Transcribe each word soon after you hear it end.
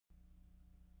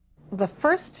The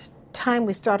first time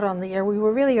we started on the air, we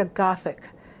were really a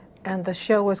gothic, and the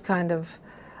show was kind of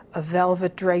a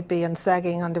velvet drapey and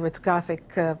sagging under its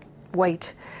gothic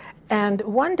weight. And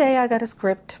one day I got a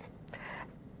script,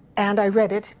 and I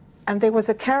read it, and there was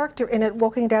a character in it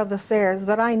walking down the stairs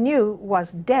that I knew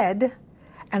was dead,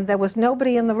 and there was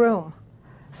nobody in the room.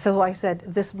 So I said,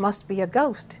 this must be a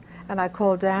ghost. And I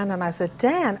called Dan and I said,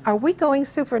 Dan, are we going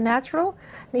supernatural?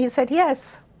 And he said,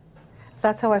 yes.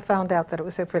 That's how I found out that it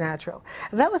was supernatural.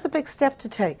 And that was a big step to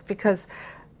take, because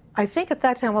I think at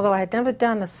that time, although I had never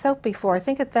done a soap before, I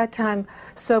think at that time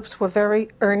soaps were very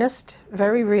earnest,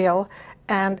 very real,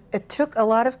 and it took a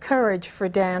lot of courage for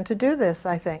Dan to do this,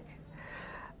 I think.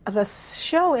 The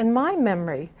show, in my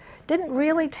memory, didn't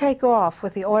really take off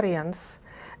with the audience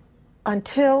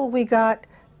until we got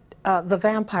the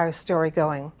vampire story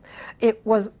going. It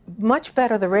was much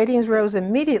better. The ratings rose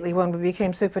immediately when we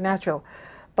became supernatural.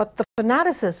 But the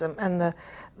fanaticism and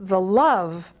the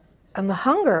love and the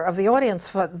hunger of the audience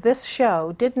for this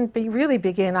show didn't really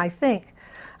begin, I think,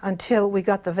 until we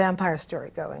got the vampire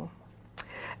story going.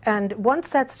 And once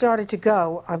that started to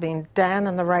go, I mean, Dan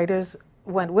and the writers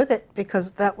went with it,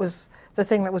 because that was the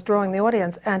thing that was drawing the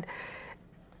audience. And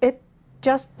it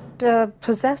just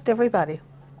possessed everybody.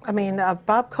 I mean,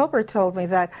 Bob Kober told me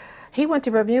that he went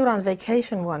to Bermuda on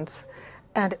vacation once,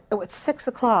 and it was 6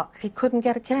 o'clock. He couldn't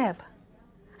get a cab,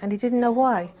 and he didn't know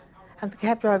why. And the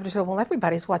cab driver told him, well,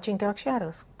 everybody's watching Dark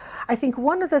Shadows. I think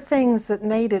one of the things that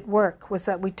made it work was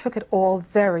that we took it all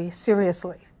very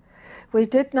seriously. We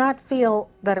did not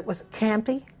feel that it was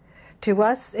campy. To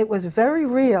us, it was very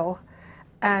real,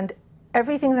 and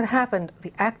everything that happened,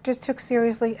 the actors took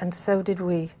seriously, and so did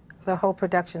we, the whole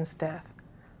production staff.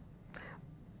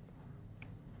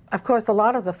 Of course, a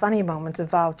lot of the funny moments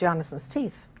involved Jonathan's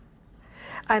teeth.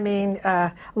 I mean,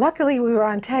 luckily we were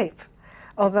on tape,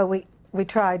 although we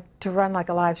tried to run like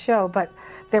a live show, but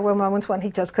there were moments when he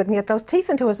just couldn't get those teeth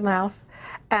into his mouth,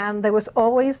 and there was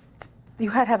always,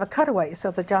 you had to have a cutaway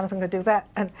so that Jonathan could do that,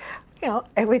 and, you know,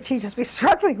 which he'd just be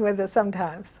struggling with it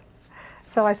sometimes.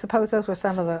 So I suppose those were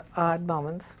some of the odd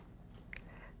moments.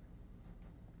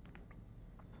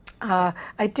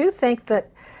 I do think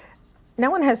that no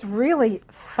one has really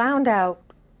found out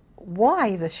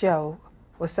why the show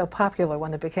was so popular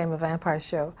when it became a vampire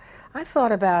show. I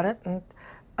thought about it, and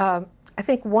I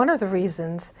think one of the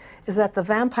reasons is that the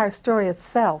vampire story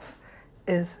itself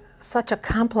is such a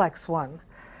complex one.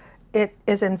 It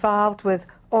is involved with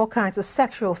all kinds of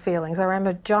sexual feelings. I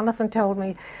remember Jonathan told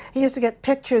me he used to get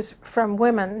pictures from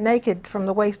women naked from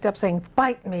the waist up saying,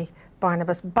 "Bite me,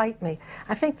 Barnabas, bite me."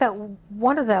 I think that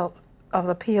one of the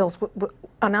appeals,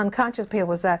 an unconscious appeal,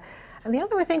 was that. And the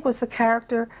other, I think, was the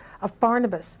character of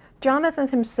Barnabas. Jonathan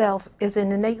himself is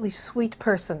an innately sweet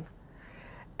person,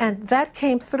 and that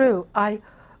came through. I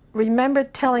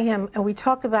remembered telling him, and we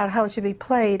talked about how it should be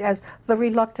played as the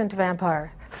reluctant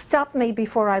vampire. Stop me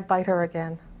before I bite her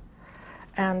again.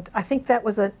 And I think that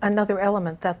was another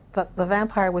element, that the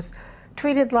vampire was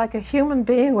treated like a human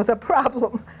being with a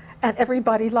problem, and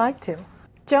everybody liked him.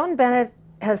 Joan Bennett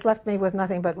has left me with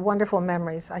nothing but wonderful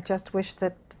memories. I just wish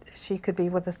that she could be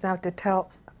with us now to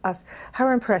tell us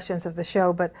her impressions of the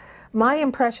show, but my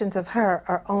impressions of her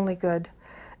are only good.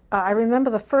 I remember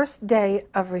the first day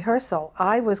of rehearsal,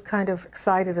 I was kind of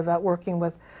excited about working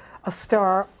with a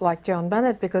star like Joan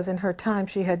Bennett, because in her time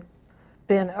she had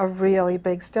been a really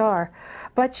big star.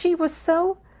 But she was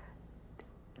so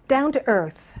down to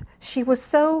earth. She was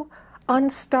so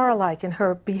unstar-like in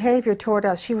her behavior toward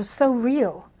us. She was so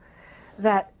real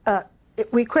that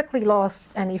we quickly lost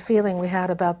any feeling we had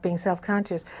about being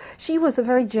self-conscious. She was a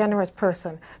very generous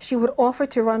person. She would offer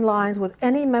to run lines with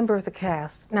any member of the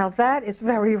cast. Now that is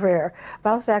very rare.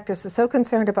 Most actors are so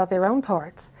concerned about their own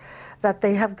parts that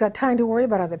they have got time to worry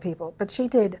about other people. But she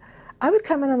did. I would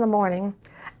come in the morning,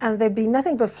 and there'd be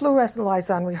nothing but fluorescent lights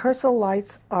on. Rehearsal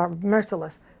lights are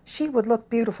merciless. She would look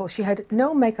beautiful. She had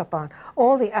no makeup on.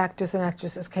 All the actors and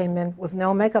actresses came in with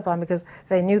no makeup on because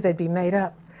they knew they'd be made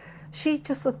up. She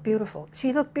just looked beautiful.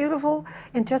 She looked beautiful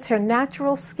in just her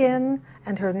natural skin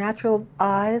and her natural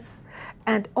eyes.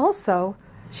 And also,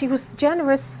 she was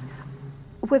generous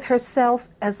with herself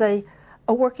as a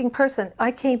working person.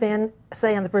 I came in,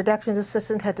 say, and the production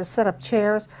assistant had to set up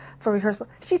chairs for rehearsal.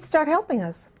 She'd start helping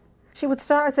us. She would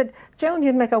start, I said, "Joan,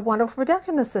 you'd make a wonderful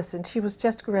production assistant." She was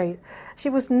just great. She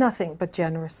was nothing but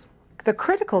generous. The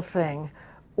critical thing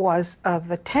was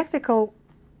the technical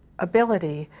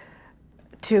ability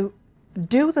to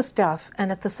do the stuff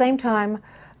and at the same time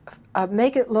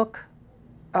make it look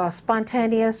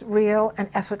spontaneous, real, and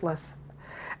effortless.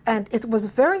 And it was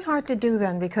very hard to do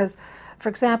then because, for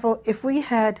example, if we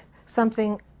had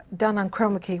something done on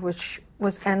chroma key, which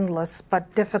was endless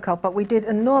but difficult, but we did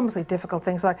enormously difficult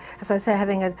things like, as I say,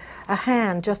 having a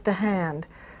hand, just a hand,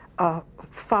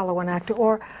 follow an actor,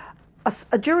 or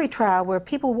a jury trial where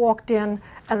people walked in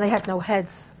and they had no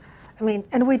heads. I mean,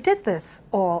 and we did this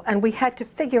all, and we had to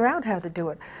figure out how to do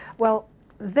it. Well,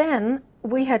 then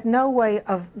we had no way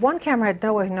of, one camera had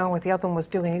no way of knowing what the other one was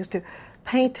doing. He used to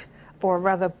paint, or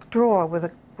rather draw with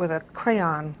a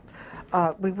crayon.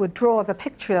 We would draw the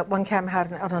picture that one camera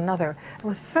had on another. It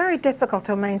was very difficult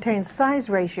to maintain size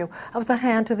ratio of the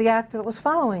hand to the actor that was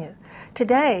following it.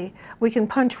 Today, we can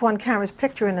punch one camera's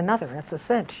picture in another, and it's a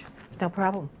cinch. It's no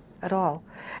problem at all.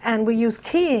 And we use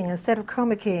keying instead of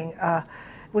chroma keying,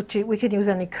 which we could use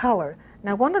any color.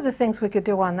 Now, one of the things we could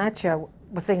do on that show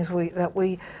were things that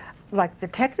we, like the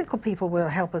technical people will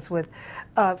help us with.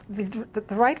 The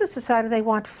writers decided they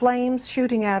want flames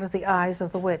shooting out of the eyes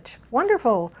of the witch.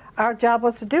 Wonderful. Our job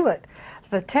was to do it.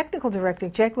 The technical director,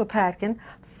 Jake Lopatkin,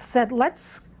 said,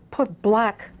 let's put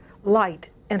black light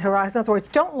in her eyes. In other words,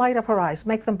 don't light up her eyes,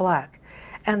 make them black.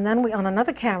 And then on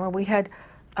another camera, we had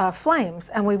flames,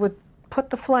 and we would put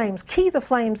the flames, key the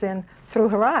flames in through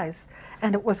her eyes.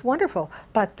 And it was wonderful,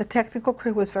 but the technical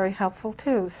crew was very helpful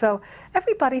too. So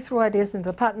everybody threw ideas into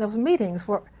the pot, and those meetings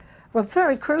were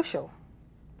very crucial,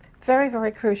 very,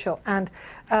 very crucial. And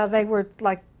they were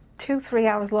like 2-3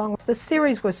 hours long. The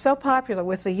series was so popular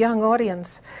with the young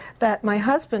audience that my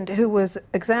husband, who was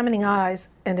examining eyes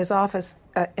in his office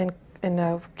in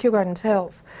Kew Gardens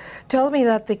Hills, told me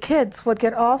that the kids would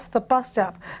get off the bus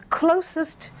stop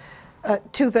closest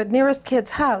to the nearest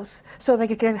kid's house so they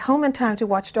could get home in time to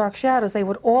watch Dark Shadows. They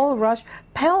would all rush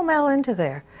pell-mell into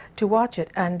there to watch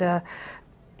it. And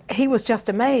he was just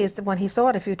amazed when he saw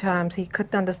it a few times. He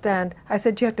couldn't understand. I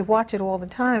said, you have to watch it all the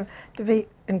time to be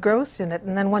engrossed in it.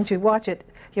 And then once you watch it,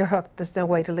 you're hooked. There's no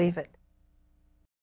way to leave it.